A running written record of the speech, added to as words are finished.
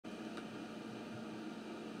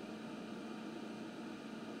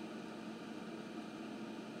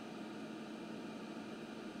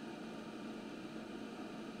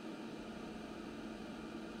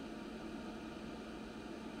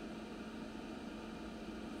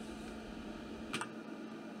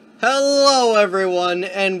Hello everyone,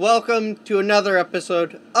 and welcome to another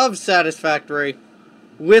episode of Satisfactory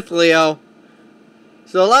with Leo.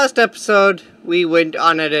 So last episode, we went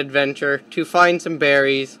on an adventure to find some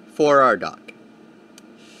berries for our dog.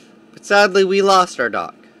 But sadly, we lost our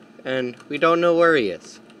dog, and we don't know where he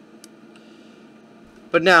is.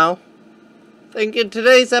 But now, I think in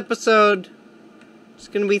today's episode, it's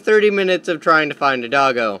going to be 30 minutes of trying to find a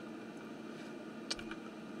doggo.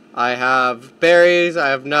 I have berries, I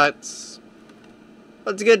have nuts.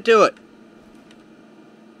 Let's get to it.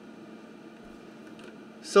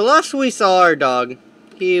 So last we saw our dog,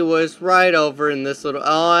 he was right over in this little...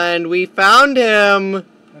 Oh, and we found him!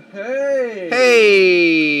 Hey!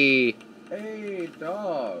 Hey! Hey,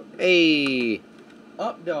 dog. Hey!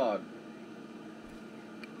 Up, dog.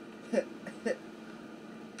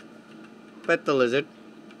 Pet the lizard.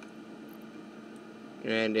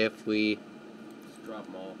 And if we... Just drop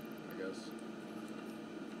them all, I guess.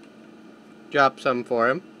 drop some for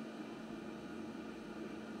him.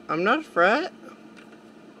 I'm not a fret.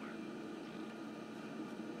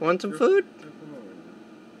 Want some food?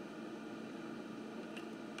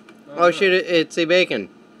 Oh shit, it's a bacon.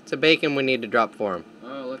 It's a bacon we need to drop for him.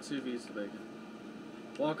 Oh, let's see if he eats the bacon.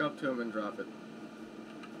 Walk up to him and drop it.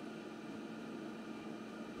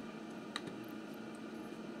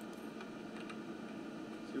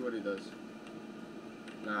 See what he does.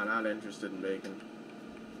 Nah, not interested in bacon.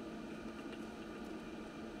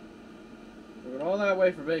 We went all that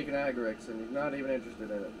way for bacon agarix and he's not even interested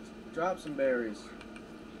in it. Just drop some berries.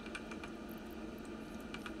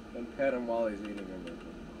 And pet him while he's eating them.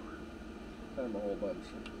 Pet him a whole bunch.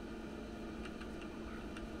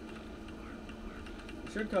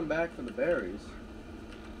 He should come back for the berries.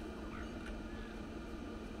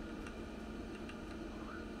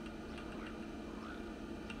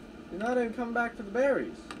 You're not even coming back for the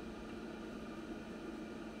berries.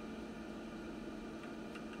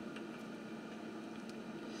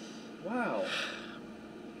 Wow.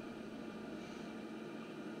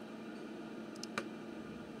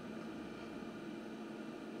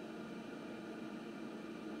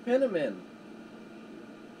 Pin him in.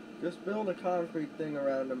 Just build a concrete thing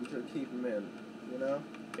around him to keep him in, you know?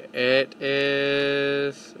 It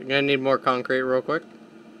is... I'm gonna need more concrete real quick.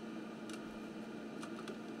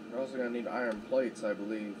 We're also gonna need iron plates, I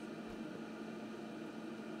believe.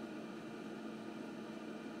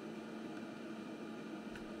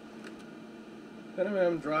 Pin him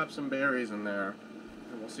in, drop some berries in there,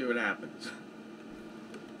 and we'll see what happens.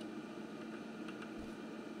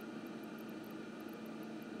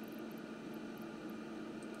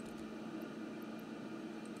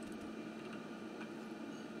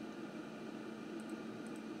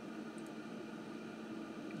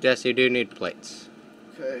 Yes, you do need plates.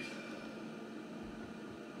 Okay.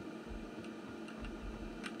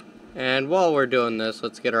 And while we're doing this,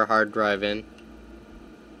 let's get our hard drive in.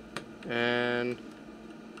 And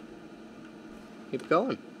keep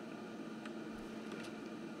going.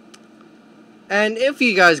 And if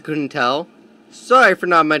you guys couldn't tell, sorry for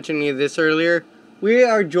not mentioning this earlier, we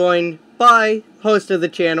are joined by host of the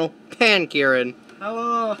channel, Pan Kieran.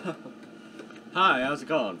 Hello. Hi, how's it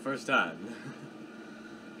going? First time.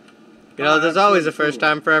 You know, there's always a first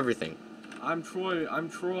time for everything. I'm Roy.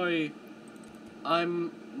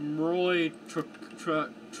 I'm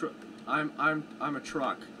a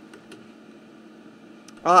truck.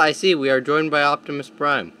 Oh, I see. We are joined by Optimus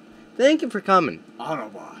Prime. Thank you for coming.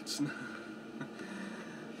 Autobots.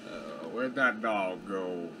 Where'd that dog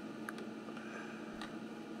go?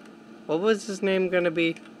 What was his name gonna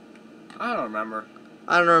be? I don't remember.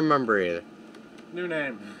 I don't remember either. New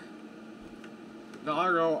name.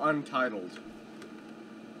 Doggo Untitled.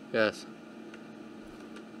 Yes.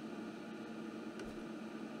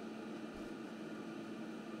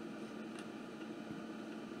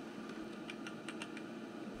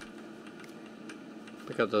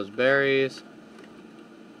 Pick up those berries.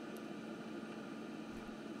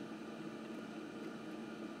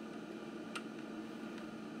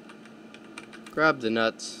 Grab the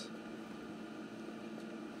nuts.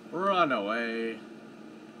 Run away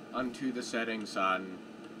unto the setting sun.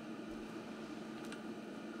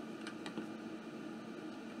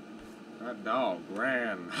 That dog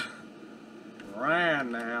ran.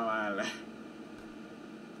 Ran the hell out of there.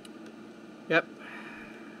 Yep.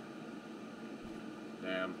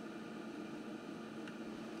 Damn.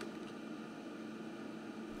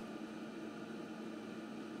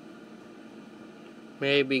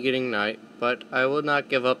 May be getting night, but I will not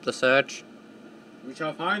give up the search. We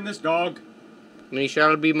shall find this dog. And he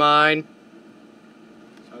shall be mine.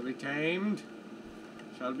 Shall be tamed.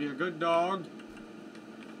 Shall be a good dog.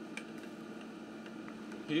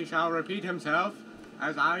 he shall repeat himself,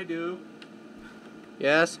 as I do.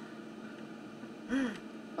 Yes.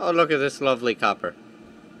 Oh, look at this lovely copper.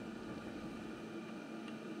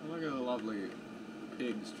 Look at the lovely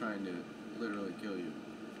pigs trying to literally kill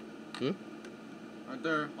you. Aren't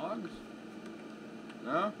there hogs?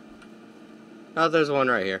 No? Oh, there's one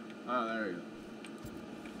right here. Oh, there you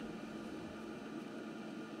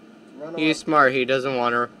go. Run He's off. smart. He doesn't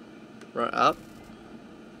want to run up.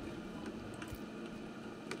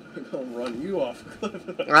 I'm gonna run you off a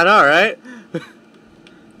cliff. I know, right?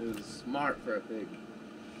 It was smart for a pig.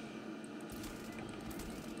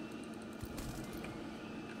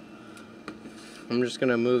 I'm just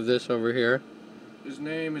gonna move this over here. His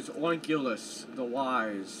name is Oinkulus the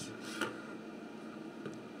Wise.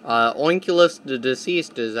 Oinkulus the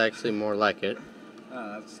Deceased is actually more like it.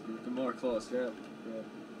 Ah, that's more close, yeah.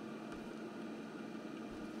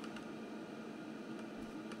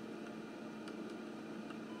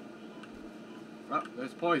 Oh,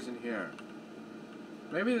 there's poison here.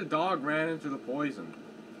 Maybe the dog ran into the poison.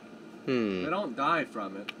 They don't die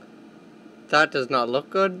from it. That does not look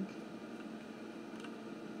good.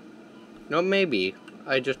 No, maybe.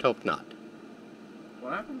 I just hope not.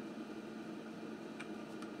 What happened?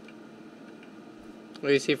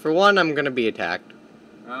 Well, you see, for one, I'm gonna be attacked.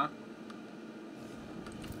 Huh?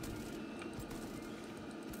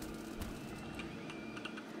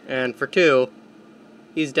 And for two,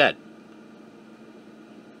 he's dead.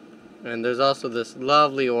 And there's also this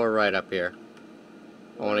lovely ore right up here.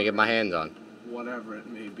 I want to get my hands on. Whatever it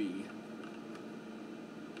may be.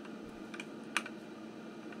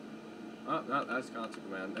 Oh, no, that's constant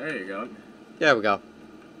command. There you go. There we go.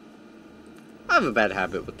 I have a bad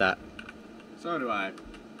habit with that. So do I.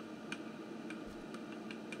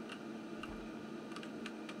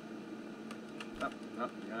 Oh, you're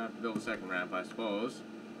gonna have to build a second ramp, I suppose.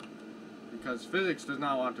 Because physics does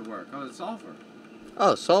not want to work. Oh, it's sulfur.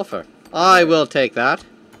 Oh, sulfur. I will take that.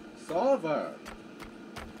 Solver!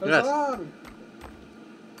 Yes. Huzzah!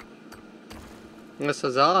 Yes,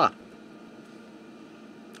 huzzah.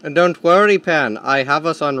 And don't worry, Pan. I have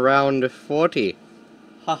us on round 40.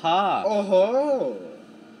 Haha. Oh ho!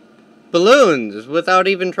 Balloons without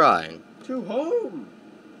even trying. To home!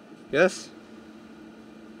 Yes.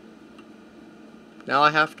 Now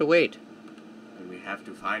I have to wait. And we have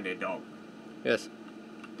to find a dog. Yes.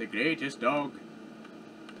 The greatest dog.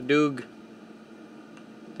 The Doog.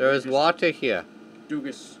 There is water here.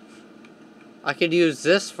 Dugas. I could use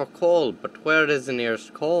this for coal, but where is the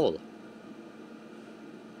nearest coal?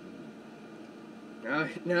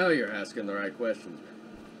 Now you're asking the right questions.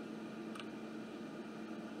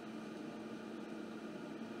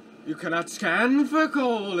 You cannot scan for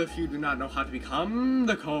coal if you do not know how to become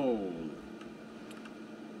the coal.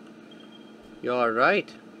 You're right.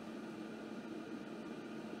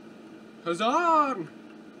 Huzzah!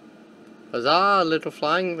 Huzzah, little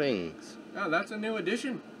flying things. Oh, that's a new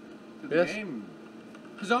addition to the Yes. game.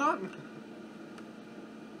 Huzzah!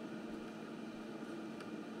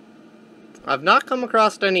 I've not come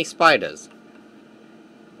across any spiders.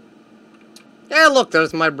 Yeah, look,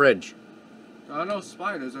 there's my bridge. There are no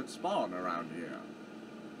spiders that spawn around here.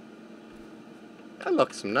 That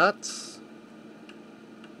looks nuts.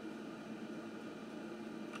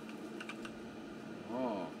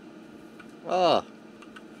 Oh, Oh,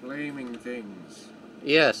 flaming things.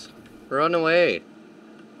 yes. Run away.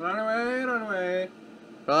 Run away, run away.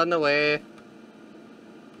 Run away.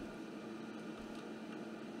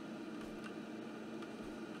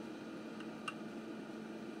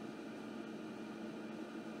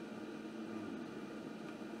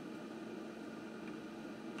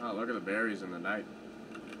 Oh, look at the berries in the night.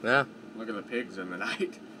 Yeah. Look at the pigs in the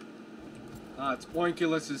night. It's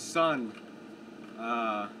Oinkulus's son.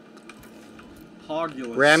 Hogulus.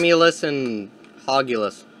 Ramulus and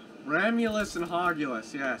Hogulus. Ramulus and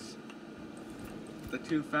Hogulus, yes. The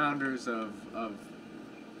two founders of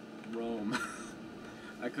Rome.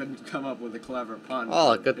 I couldn't come up with a clever pun.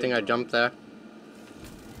 Oh, for good thing I Rome. jumped there.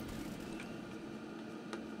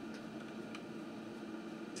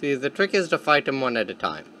 See, the trick is to fight them one at a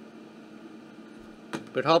time.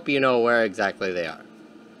 But hope you know where exactly they are.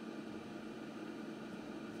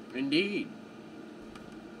 Indeed.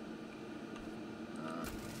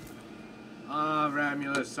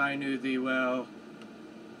 Ramulus, I knew thee well.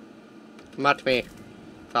 Come at me,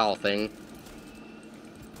 foul thing.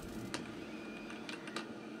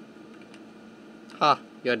 Ha,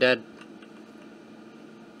 you're dead.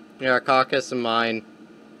 Your carcass is mine.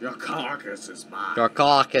 Your carcass is mine. Your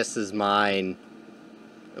carcass is mine.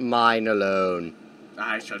 Mine alone.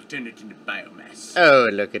 I shall turn it into biomass. Oh,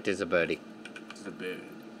 look, it is a birdie. It's a bird.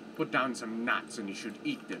 put down some nuts and you should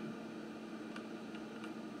eat them.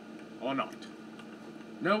 Or not.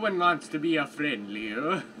 No one wants to be your friend,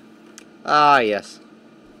 Leo. Ah, yes.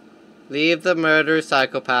 Leave the murderous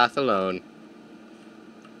psychopath alone.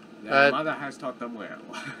 Their mother has taught them well.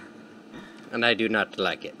 And I do not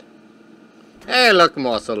like it. Hey, look,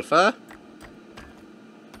 more sulfur.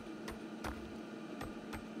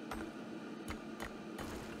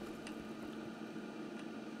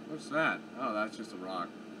 What's that? Oh, that's just a rock.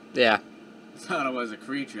 Yeah. I thought it was a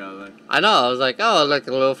creature. I was like, I know, I was like, oh, look,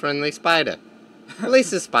 a little friendly spider. At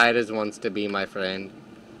least the spiders wants to be my friend.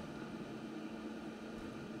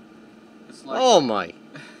 it's like, Oh my.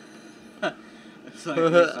 it's like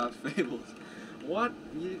Aesop's Fables. What?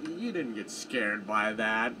 You didn't get scared by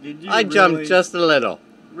that, did you? I jumped just a little.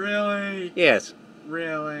 Really? Yes.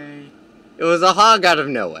 Really? It was a hog out of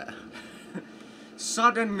nowhere.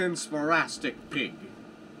 Sudden and sporastic pig.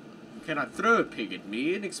 You cannot throw a pig at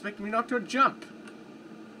me and expect me not to jump.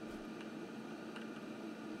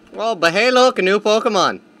 Well, but hey, look, a new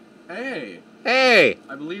Pokemon. Hey. Hey.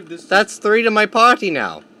 I believe this. That's 3 to my party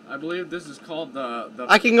now. I believe this is called the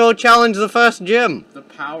I can go challenge the first gym. the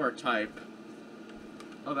power type.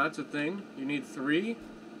 Oh, that's a thing? You need 3?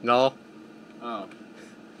 No. Oh.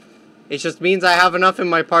 It just means I have enough in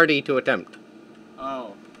my party to attempt.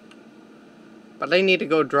 Oh. But I need to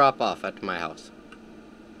go drop off at my house.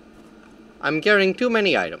 I'm carrying too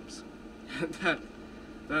many items.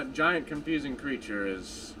 that giant confusing creature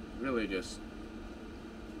is really just...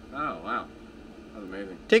 Oh, wow. That's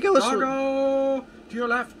amazing. Take it with Doggo! To your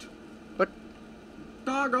left! What?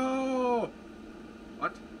 Doggo!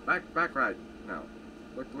 What? Back right. No.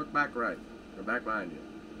 Look back right. Or back behind you.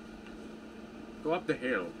 Go up the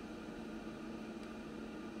hill.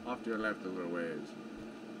 Off to your left a little ways.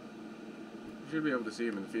 You should be able to see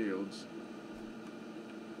him in the fields.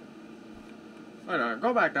 Oh no,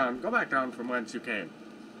 go back down from whence you came.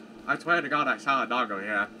 I swear to God I saw a doggo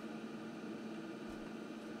here.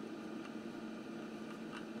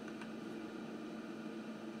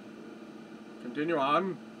 Continue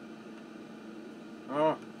on.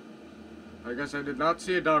 Oh, I guess I did not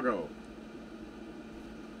see a doggo.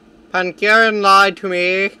 Pankieran lied to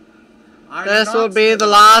me. I did This not will see be a the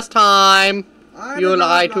doggo. last time. I You did not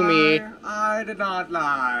lied to me. I did not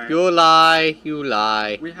lie. You lie, you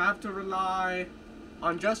lie. We have to rely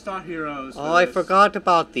on just our heroes. Oh, I this. forgot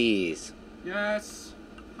about these. Yes.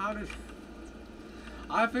 How did...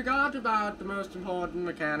 I forgot about the most important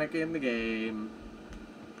mechanic in the game.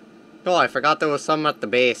 Oh, I forgot there was some at the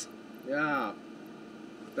base. Yeah.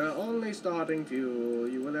 The only starting fuel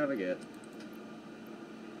you will ever get.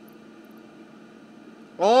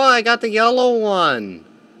 Oh, I got the yellow one.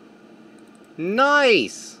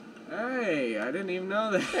 Nice. Hey, I didn't even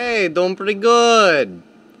know that. Hey, doing pretty good.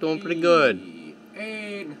 Doing pretty good.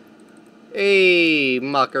 And... Hey,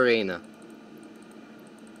 Macarena.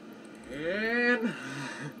 And...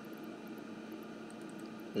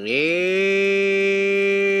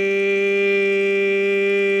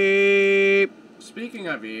 Yep. Speaking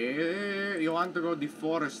of you want to go the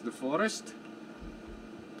forest?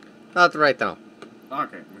 Not right now.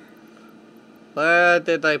 Okay. Where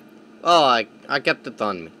did I... Oh, I kept it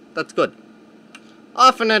on me. That's good.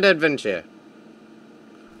 Off on an adventure.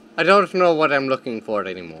 I don't know what I'm looking for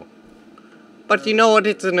anymore. But you know what?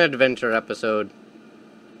 It's an adventure episode.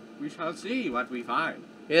 We shall see what we find.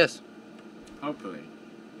 Yes. Hopefully.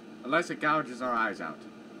 Unless it gouges our eyes out.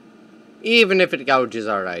 Even if it gouges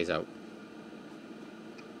our eyes out.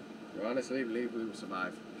 You honestly believe we will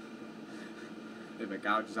survive? If it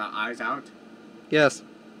gouges our eyes out? Yes.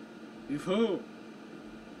 You fool!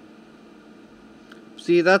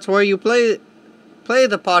 See, that's where you play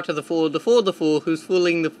the part of the fool who's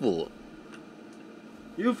fooling the fool.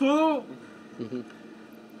 You fool!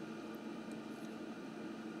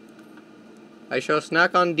 I shall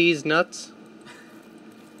snack on these nuts.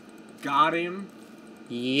 Got him.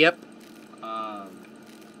 Yep.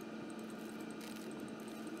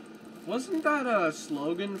 Wasn't that a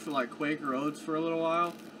slogan for like Quaker Oats for a little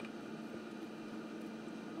while?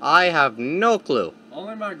 I have no clue.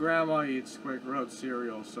 Only my grandma eats Quaker Oats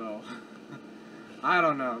cereal, so I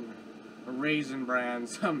don't know. A Raisin Bran,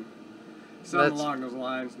 some along those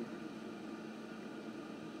lines.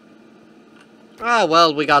 Ah,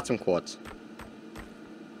 well, we got some quartz.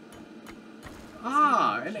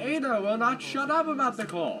 Ah, and Ada will not shut up about the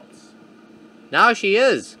calls. Now she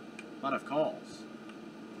is. What of calls?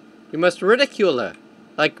 You must ridicule her,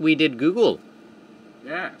 like we did Google.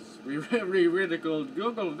 Yes, we ridiculed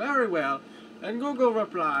Google very well, and Google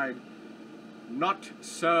replied, "Not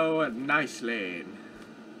so nicely."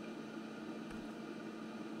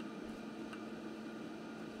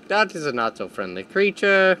 That is a not-so-friendly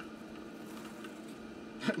creature.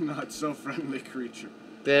 Not so friendly creature.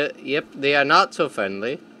 Yep, they are not so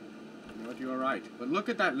friendly. But you're right. But look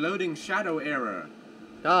at that loading shadow error.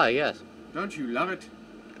 Ah, yes. Don't you love it?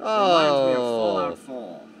 Oh. Reminds me of Fallout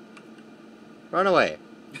 4. Run away.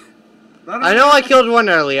 Run I know away. I killed one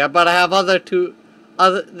earlier, but I have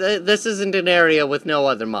this isn't an area with no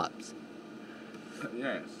other mobs.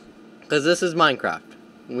 Yes. Because this is Minecraft.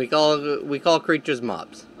 We call creatures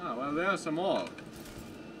mobs. Oh, well, there's some more.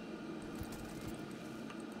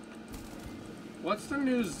 What's the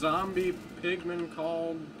new zombie pigman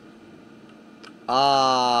called?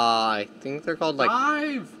 I think they're called, like...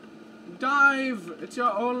 Dive! Dive! It's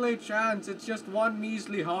your only chance. It's just one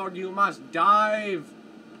measly heart. You must dive.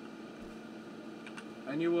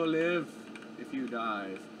 And you will live if you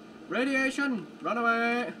dive. Radiation! Run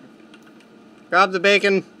away! Grab the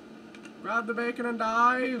bacon. Grab the bacon and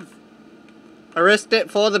dive! I risked it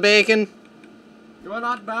for the bacon. You are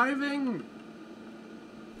not diving!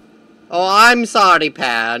 Oh, I'm sorry,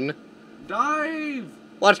 Pan. Dive!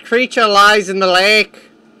 What creature lies in the lake?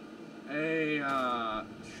 A,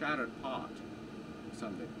 shattered pot.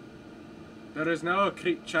 Something. There is no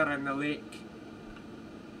creature in the lake.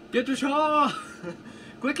 Get to shore!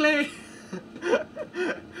 Quickly!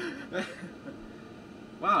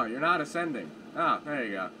 Wow, you're not ascending. Ah, there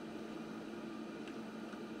you go.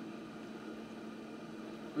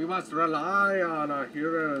 We must rely on our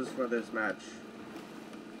heroes for this match.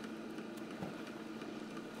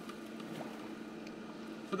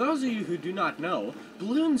 For those of you who do not know,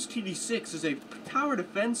 Bloons TD6 is a tower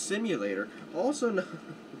defense simulator, also known...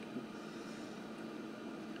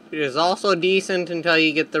 It is also decent until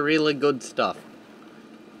you get the really good stuff.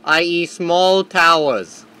 I.e. small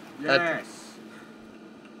towers. Yes!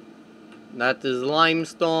 That is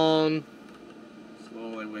limestone.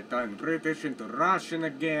 Slowly we turn British into Russian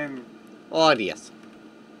again. Oh, yes.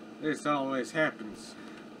 This always happens.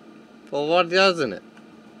 Well, what doesn't it?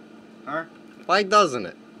 Huh? Why doesn't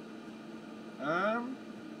it?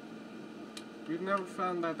 We've never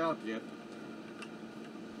found that out yet.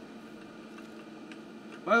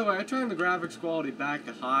 By the way, I turned the graphics quality back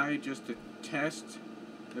to high just to test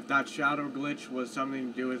if that shadow glitch was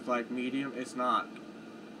something to do with, like, medium. It's not.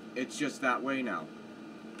 It's just that way now.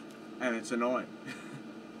 And it's annoying.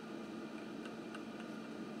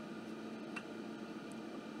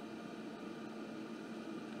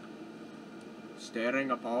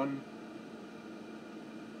 Staring upon...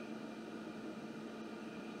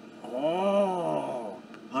 Oh!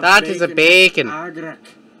 That is a bacon. Agrek.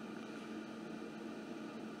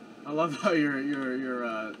 I love how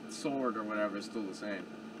your sword or whatever is still the same.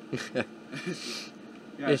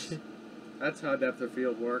 Yes. That's how depth of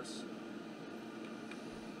field works.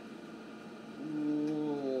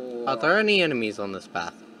 Ooh. Are there any enemies on this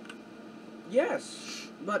path? Yes,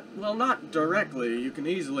 but, well, not directly. You can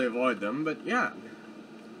easily avoid them, but yeah.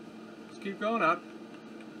 Just keep going up.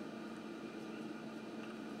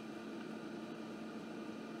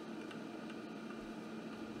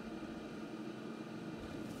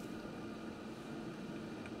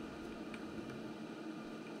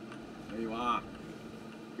 There you are.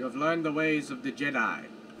 You have learned the ways of the Jedi.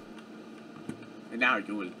 And now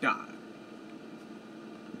you will die.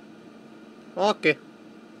 Okay.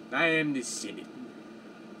 I am the Senate.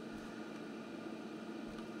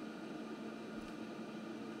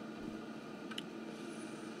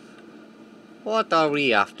 What are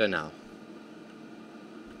we after now?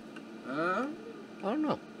 Huh? I don't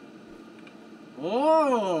know.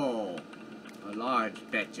 Oh! A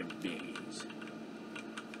large batch of berries.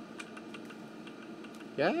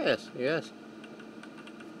 Yes, yes.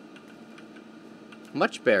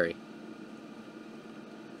 Much berry.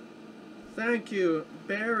 Thank you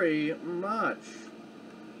very much.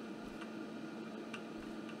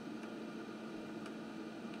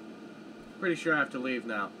 Pretty sure I have to leave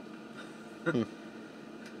now.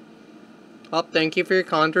 Well, thank you for your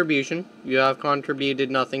contribution. You have contributed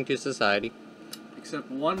nothing to society. Except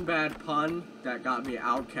one bad pun that got me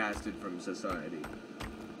outcasted from society.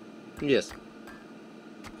 Yes.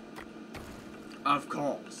 Of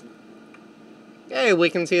course. Hey, we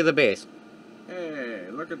can see the base. Hey,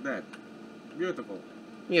 look at that. Beautiful.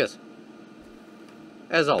 Yes.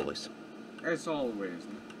 As always. As always.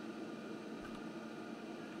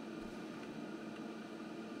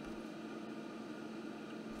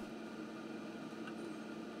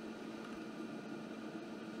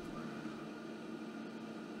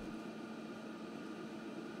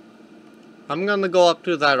 I'm gonna go up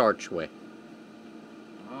to that archway.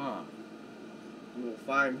 Ah. You will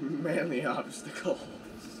find many obstacles.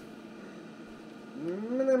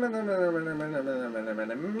 Many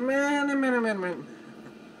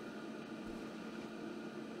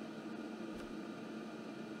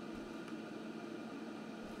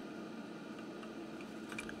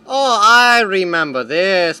Oh, I remember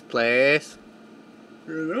this place.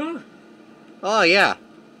 You know? Oh, yeah.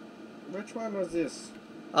 Which one was this?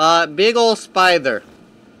 Big ol' spider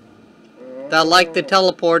that liked to Oh.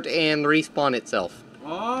 teleport and respawn itself.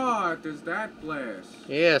 Oh, it is that place.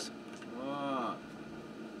 Yes. Oh.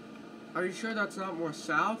 Are you sure that's not more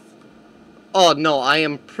south? Oh, no, I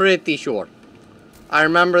am pretty sure. I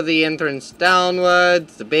remember the entrance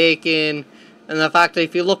downwards, the bacon, and the fact that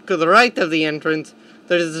if you look to the right of the entrance,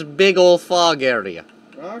 there's this big old fog area.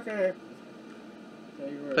 Okay.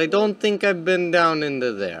 But I don't think I've been down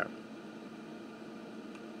into there.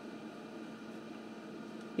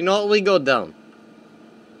 You know what? We go down.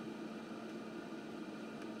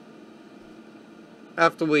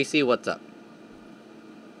 After we see what's up.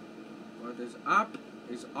 What is up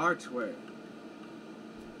is archway.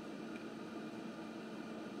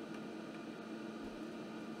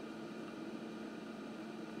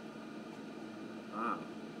 Ah.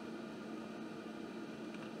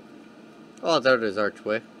 Oh, there is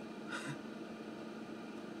archway.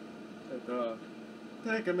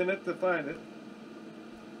 Take a minute to find it.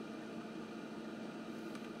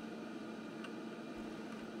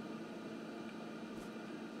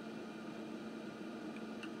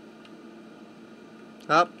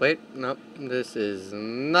 Oh, wait, nope. This is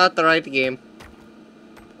not the right game.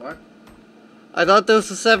 What? I thought this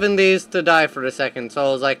was 7 days to die for a second, so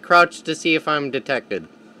I was like, crouch to see if I'm detected.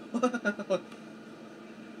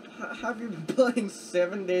 Have you been playing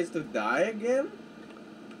 7 Days to Die again?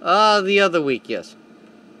 The other week, yes.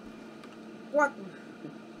 What?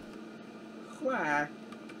 Why?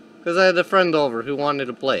 Because I had a friend over who wanted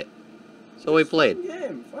to play it. So we played. Fun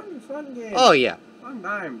game. Fun game. Oh, yeah. Fun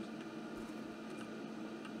times.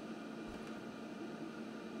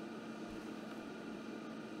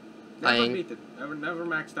 Never beat it. Never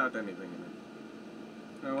maxed out anything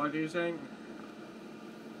in it. What are you saying?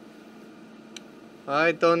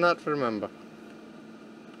 I do not remember.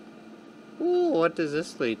 Ooh, what does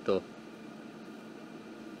this lead to?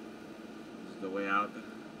 This is the way out.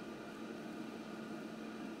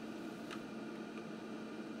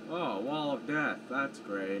 Oh, wall of death. That's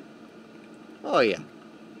great. Oh, yeah.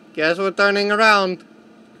 Guess we're turning around.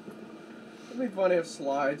 It'd be funny if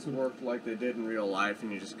slides worked like they did in real life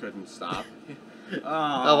and you just couldn't stop.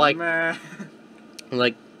 Oh, like- man. I'm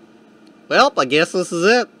like, well, I guess this is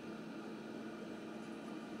it.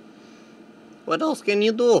 What else can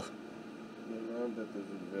you do? You know, that is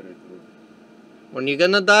very true. When you're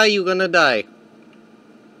gonna die, you're gonna die.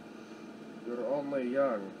 You're only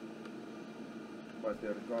young, but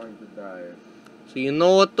you're going to die. So you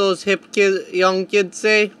know what those hip young kids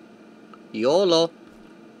say? YOLO.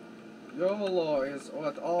 YOLO is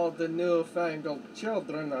what all the newfangled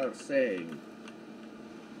children are saying.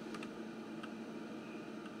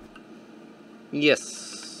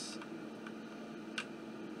 Yes.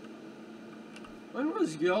 When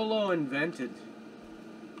was YOLO invented?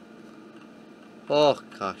 Oh,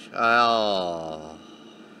 gosh. Oh.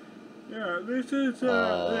 Yeah, this is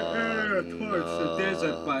the area towards the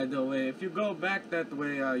desert, by the way. If you go back that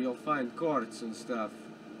way, you'll find quartz and stuff.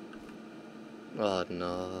 Oh,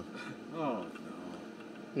 no. Oh, no.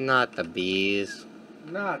 Not the bees.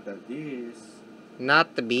 Not the bees.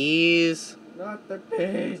 Not the bees. Not the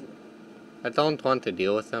bees. I don't want to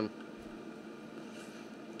deal with them.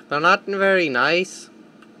 They're not very nice.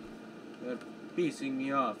 They're pissing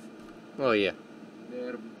me off. Oh, yeah.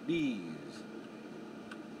 They're bees.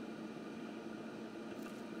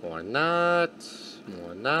 More not.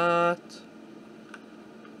 More not.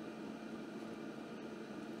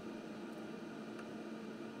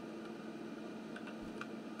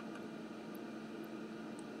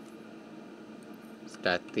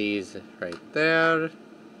 Got these right there.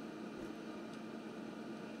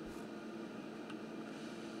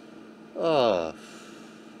 Oh.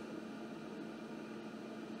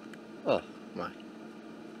 Oh my.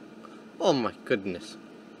 Oh my goodness.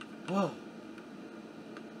 Oh.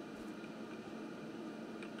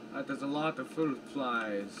 That is a lot of fruit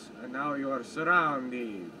flies, and now you are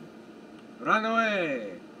surrounded. Run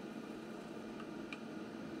away!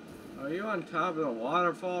 Are you on top of the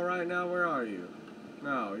waterfall right now? Where are you?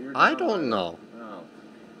 No, you're I down by don't the- know. No.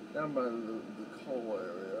 Down by the coal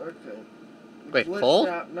area. Okay. Wait, Glitched coal?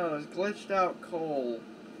 Out, no, it's glitched out coal.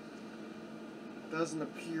 Doesn't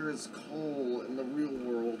appear as coal in the real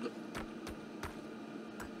world.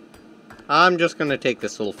 I'm just gonna take the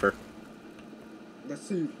sulfur. The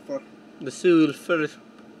sulfur. The sulfur.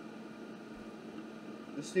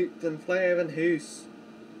 The soot and flavin' hoose.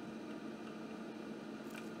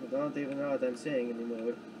 I don't even know what I'm saying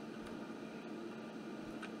anymore.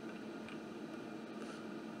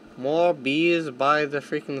 More bees by the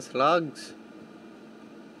freaking slugs.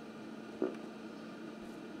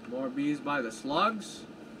 More bees by the slugs?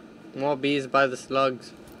 More bees by the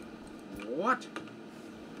slugs. What?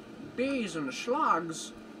 Bees and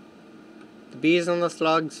slugs? The bees and the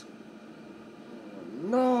slugs.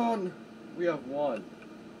 None. We have one.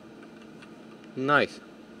 Nice.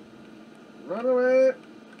 Run away.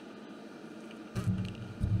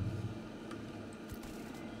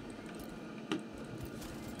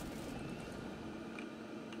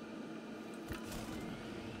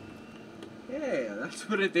 Yeah, that's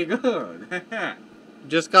pretty good.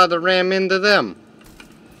 Just gotta ram into them.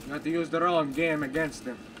 Got to use their own game against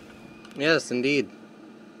them. Yes, indeed.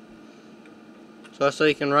 So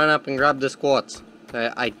you can run up and grab the squats.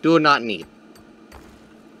 I do not need.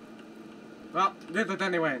 Well, did it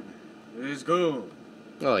anyway. It's good.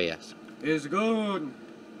 Oh, yes. It's good.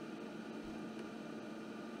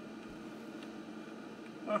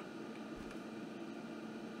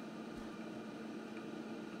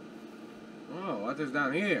 Oh, what is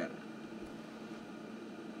down here?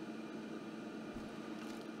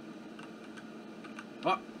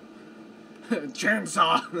 Oh,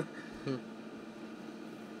 chainsaw.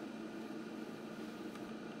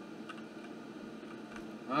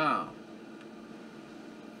 Wow.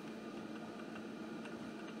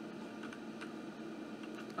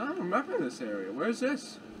 I don't remember this area. Where's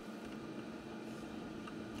this?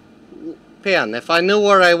 Pan, if I knew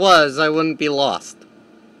where I was, I wouldn't be lost.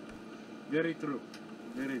 Very true.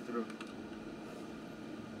 Very true.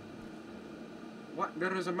 What?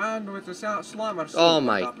 There is a man with a slammer suit Oh on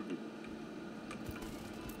my. top of it.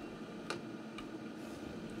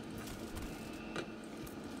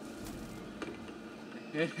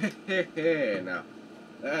 Now,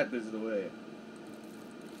 that is the way.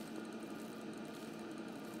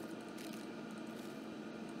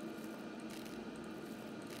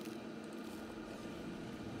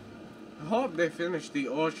 I hope they finish the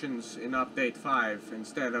oceans in Update 5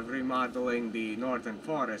 instead of remodeling the northern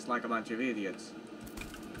forest like a bunch of idiots.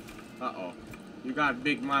 Uh-oh. You got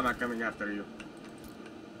Big Mama coming after you.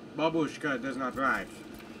 Babushka does not like.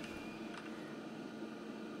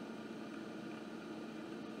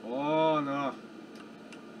 Oh no.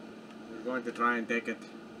 We're going to try and take it.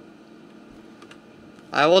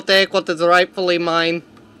 I will take what is rightfully mine.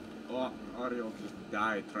 Oh, Ariel just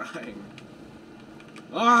died trying.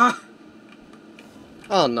 Ah!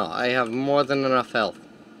 Oh no, I have more than enough health.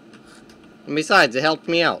 And besides, it helped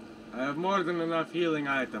me out. I have more than enough healing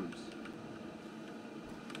items.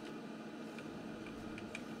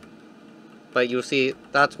 But you see,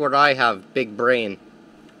 that's where I have big brain.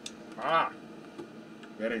 Ah!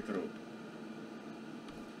 Very true.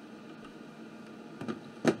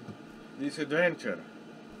 This adventure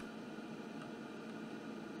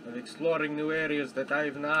of exploring new areas that I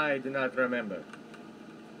do not remember.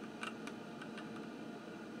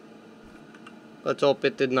 Let's hope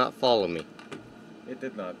it did not follow me. It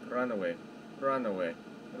did not. Run away. Run away.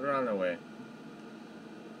 Run away.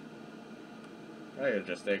 Now you're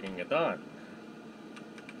just taking it on.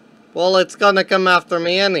 Well, it's gonna come after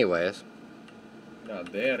me anyways. Now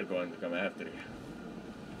they're going to come after you.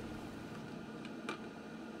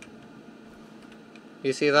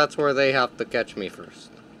 You see, that's where they have to catch me first.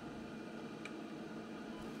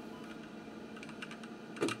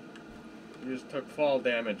 You just took fall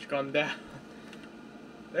damage. Come down.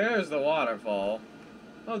 There's the waterfall.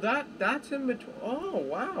 Oh, that's in between. Oh,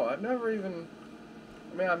 wow. I've never even...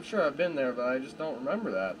 I mean, I'm sure I've been there, but I just don't remember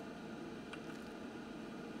that.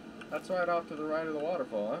 That's right off to the right of the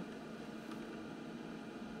waterfall, huh?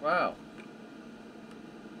 Wow.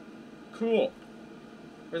 Cool.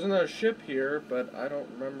 There's another ship here, but I don't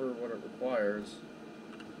remember what it requires.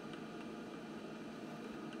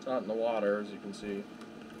 It's not in the water, as you can see.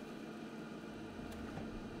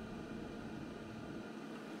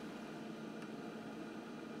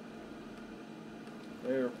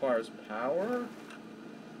 Maybe it requires power?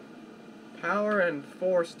 Power and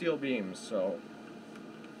 4 steel beams, so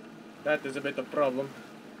that is a bit of a problem.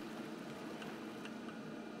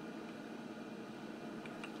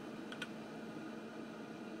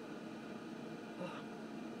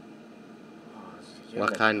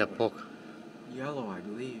 What kind of poke? Yellow, I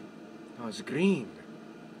believe. No, it's green.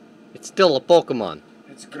 It's still a Pokemon.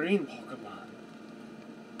 It's green Pokemon.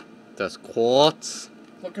 Does quartz?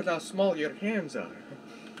 Look at how small your hands are.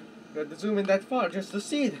 You had to zoom in that far just to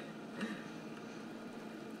see it.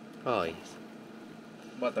 Oh, yes.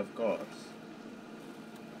 But of course.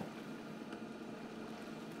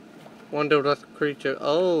 Wonder what creature...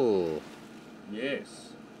 Oh.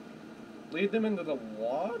 Yes. Lead them into the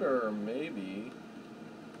water, maybe.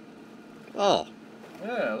 Oh.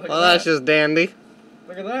 Yeah, look Well, at that's that. just dandy.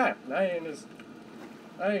 Look at that. Now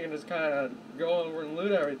you can just kind of go over and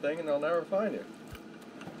loot everything, and they'll never find you.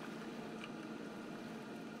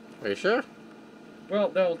 Are you sure? Well,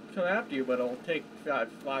 they'll come after you, but it'll take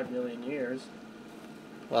 5 million years.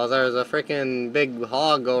 Well, there's a freaking big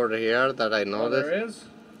hog over here that I Oh, noticed. there is?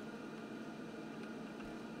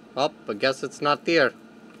 Oh, I guess it's not there.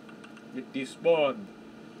 It despawned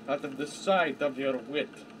out of the sight of your wit.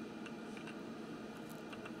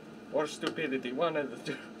 Or stupidity, one of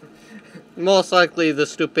the two. Most likely the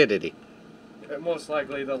stupidity. Most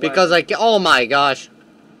likely the Because latter. oh my gosh.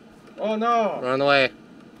 Oh no! Run away.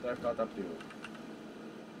 I've caught up to you.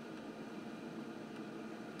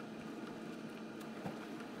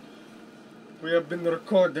 We have been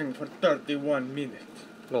recording for 31 minutes.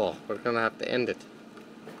 Oh, we're gonna have to end it.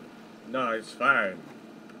 No, it's fine.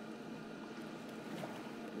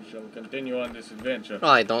 We shall continue on this adventure. Oh,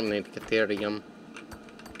 I don't need Caterium.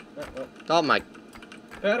 Oh. Oh my.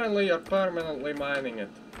 Apparently you're permanently mining it.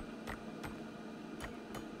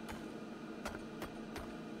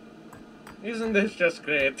 Isn't this just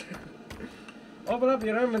great? Open up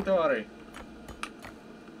your inventory.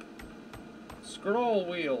 Scroll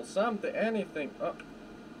wheel, something, anything. Oh.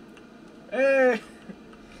 Hey!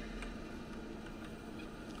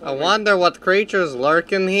 I wonder what creatures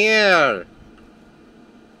lurk in here.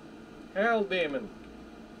 Hell demon.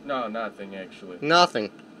 No, nothing actually. Nothing.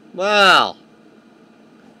 Well,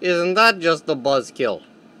 isn't that just a buzzkill?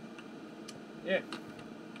 Yeah.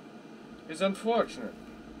 It's unfortunate.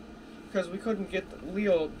 Because we couldn't get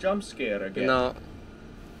Leo jump scare again. No.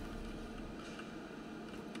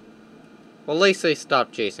 Well, at least they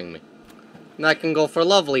stopped chasing me. And I can go for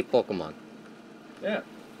lovely Pokemon. Yeah.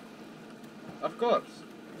 Of course.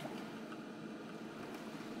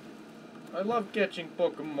 I love catching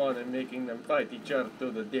Pokemon and making them fight each other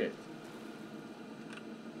to the death.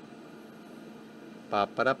 Ba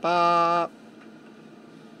ba da ba.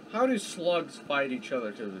 How do slugs fight each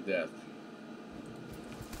other to the death?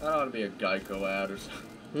 That ought to be a Geico ad or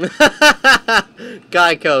something.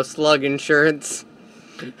 Geico slug insurance.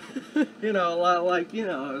 You know, like, you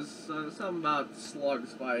know, something about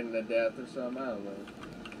slugs fighting to death or something, I don't know.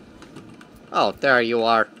 Oh, there you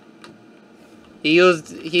are. He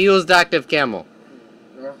used active camo.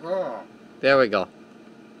 Uh-huh. There we go.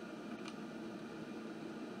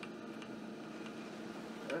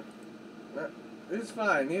 He's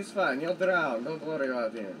fine, he'll drown, don't worry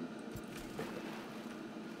about him.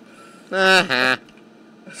 Uh-huh.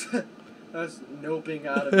 That's noping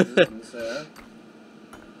out of existence,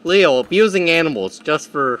 Leo, abusing animals just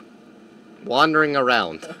for wandering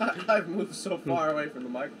around. I've moved so far away from the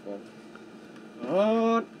microphone.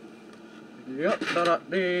 Oh, yep.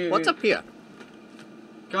 What's up here?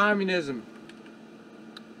 Communism.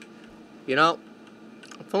 You know,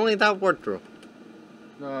 if only that were true.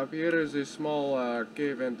 No, up here is a small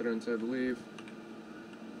cave entrance, I believe.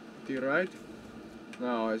 To your right?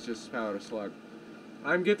 No, it's just powder slug.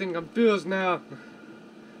 I'm getting confused now.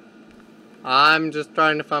 I'm just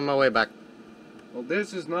trying to find my way back. Well,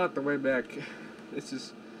 this is not the way back. This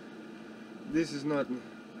is not.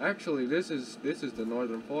 Actually, this is the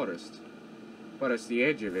northern forest, but it's the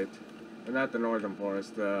edge of it, and not the northern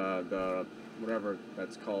forest. The whatever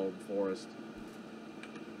that's called forest.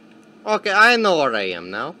 Okay, I know where I am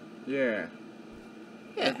now. Yeah.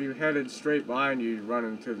 Yeah. If you headed straight behind you, you'd run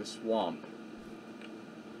into the swamp.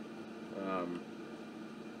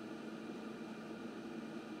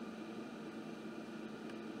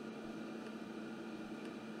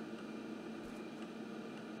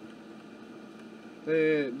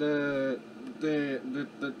 The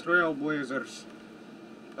trailblazers,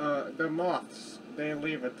 the moths, they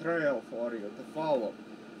leave a trail for you to follow,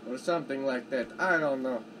 or something like that. I don't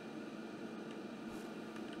know.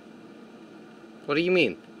 What do you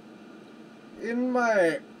mean? In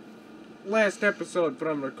my last episode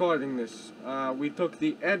from recording this, we took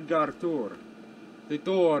the Edgar tour. The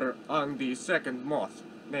tour on the second moth,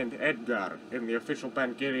 named Edgar, in the official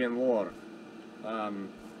Pankirian lore.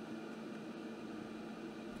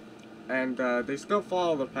 And they still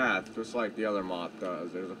follow the path, just like the other moth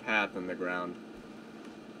does. There's a path in the ground.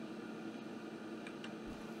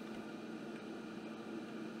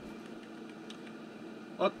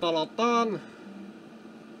 Ottalotan!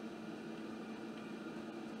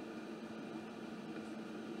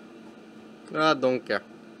 I don't care.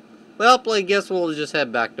 Well, I guess we'll just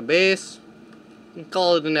head back to base and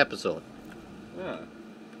call it an episode. Yeah.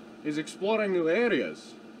 He's exploring new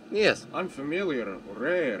areas. Yes. Unfamiliar,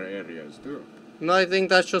 rare areas, too. And I think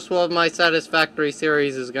that's just what my Satisfactory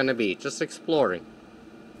series is gonna be. Just exploring.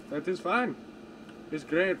 That is fine. It's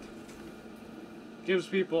great. Gives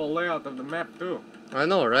people a layout of the map too. I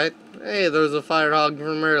know, right? Hey, there's a fire hog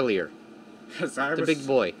from earlier. Yes, The big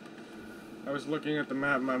boy. I was looking at the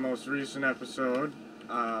map in my most recent episode.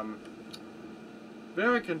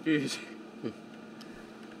 Very confusing.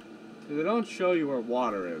 They don't show you where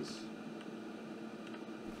water is.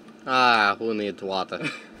 Ah, who needs water?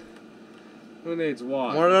 Who needs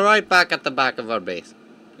water? We're right back at the back of our base.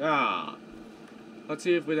 Ah. Let's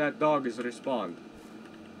see if that dog is respond.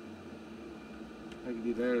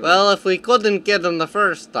 Well, if we couldn't get him the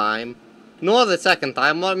first time, nor the second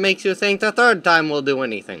time, what makes you think the third time will do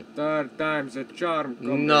anything? Third time's a charm.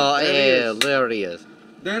 No, there he is.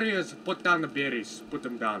 There he is. Put down the berries. Put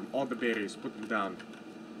them down. All the berries. Put them down.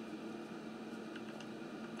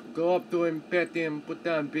 Go up to him, pet him, put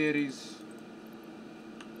down berries.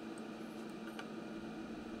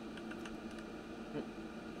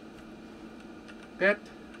 Pet.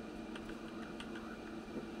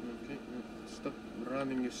 Okay, stop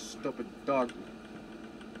running, you stupid dog.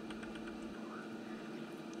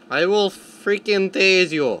 I will freaking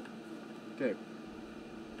tase you. Okay.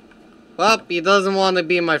 Well, he doesn't want to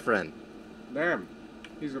be my friend. Damn.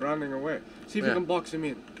 He's running away. See if you can box him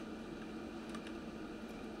in.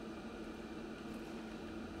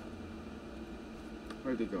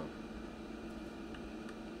 Where'd he go?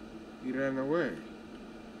 He ran away.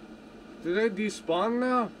 Did they despawn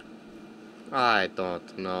now? I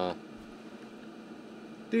don't know.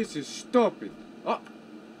 This is stupid. Oh!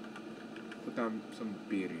 Put down some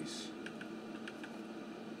berries.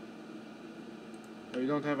 Oh, you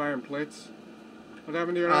don't have iron plates? What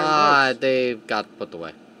happened to your iron plates? They got put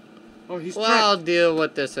away. Oh, he's Well, trapped. I'll deal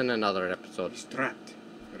with this in another episode. He's trapped.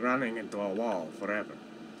 Running into a wall forever.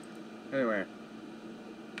 Anyway.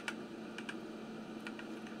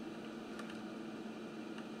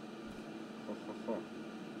 Ho, ho, ho.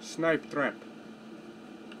 Snipe trap.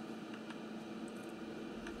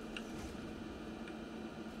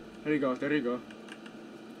 There you go, there you go.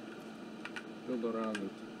 Build around it.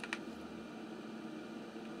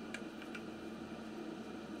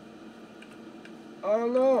 Oh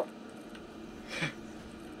no!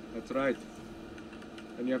 That's right.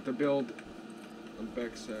 And you have to build on the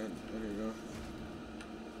back side. There you go.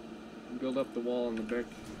 And build up the wall on the back.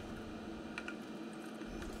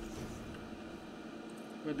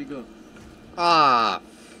 Where'd he go? Ah,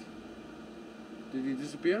 Did he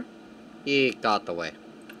disappear? he got away.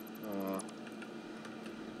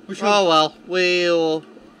 We should. Oh well, we'll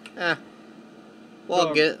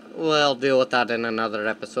Dog. we'll deal with that in another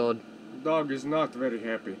episode. Dog is not very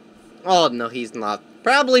happy. Oh no, he's not.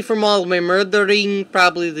 Probably from all my murdering,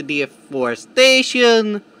 probably the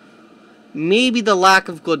deforestation, maybe the lack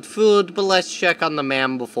of good food, but let's check on the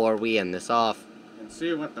man before we end this off. And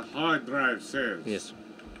see what the hard drive says. Yes.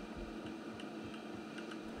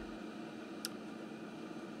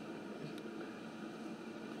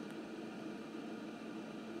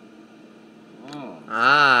 Oh.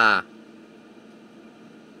 Ah.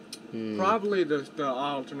 Probably the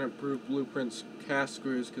alternate proof blueprints cast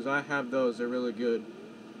screws, because I have those. They're really good.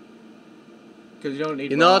 Because you don't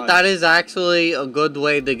need. You know what? rods. That is actually a good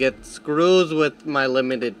way to get screws with my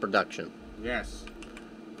limited production. Yes.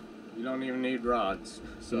 You don't even need rods.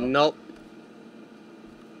 So. Nope.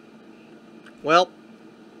 Well.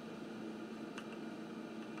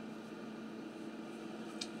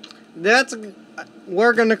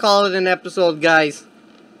 We're gonna call it an episode, guys.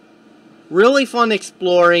 Really fun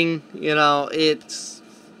exploring, you know,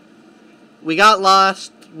 we got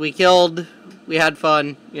lost, we killed, we had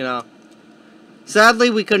fun, you know. Sadly,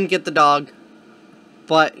 we couldn't get the dog,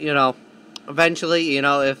 but, you know, eventually, you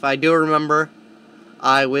know, if I do remember,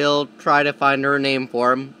 I will try to find her name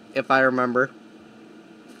for him, if I remember.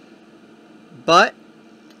 But,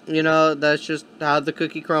 you know, that's just how the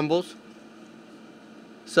cookie crumbles.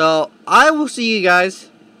 So, I will see you guys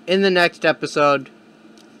in the next episode.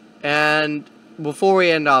 And before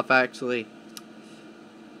we end off, actually,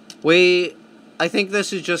 I think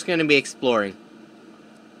this is just going to be exploring.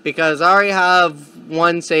 Because I already have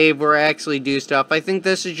one save where I actually do stuff. I think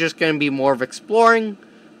this is just going to be more of exploring,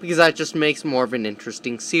 because that just makes more of an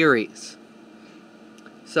interesting series.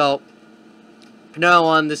 So, from now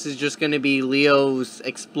on, this is just going to be Leo's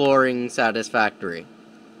exploring Satisfactory.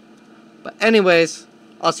 But anyways,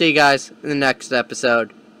 I'll see you guys in the next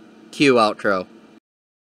episode. Cue outro.